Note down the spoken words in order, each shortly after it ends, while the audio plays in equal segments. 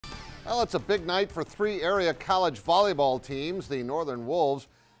Well, it's a big night for three area college volleyball teams. The Northern Wolves,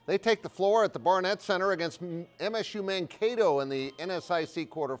 they take the floor at the Barnett Center against MSU Mankato in the NSIC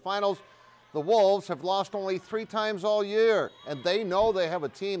quarterfinals. The Wolves have lost only 3 times all year, and they know they have a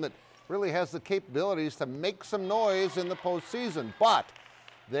team that really has the capabilities to make some noise in the postseason, but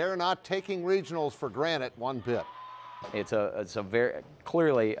they're not taking regionals for granted one bit. It's a very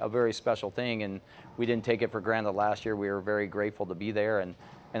clearly a very special thing, and we didn't take it for granted last year. We were very grateful to be there, and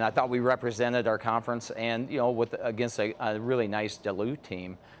I thought we represented our conference, and against a really nice Duluth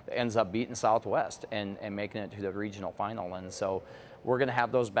team that ends up beating Southwest and making it to the regional final. And so we're going to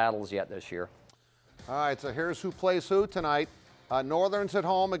have those battles yet this year. All right, so here's who plays who tonight. Northern's at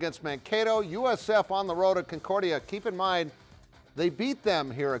home against Mankato. USF on the road at Concordia. Keep in mind, they beat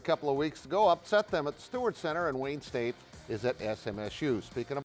them here a couple of weeks ago, upset them at the Stewart Center, and Wayne State is at SMSU. Speaking of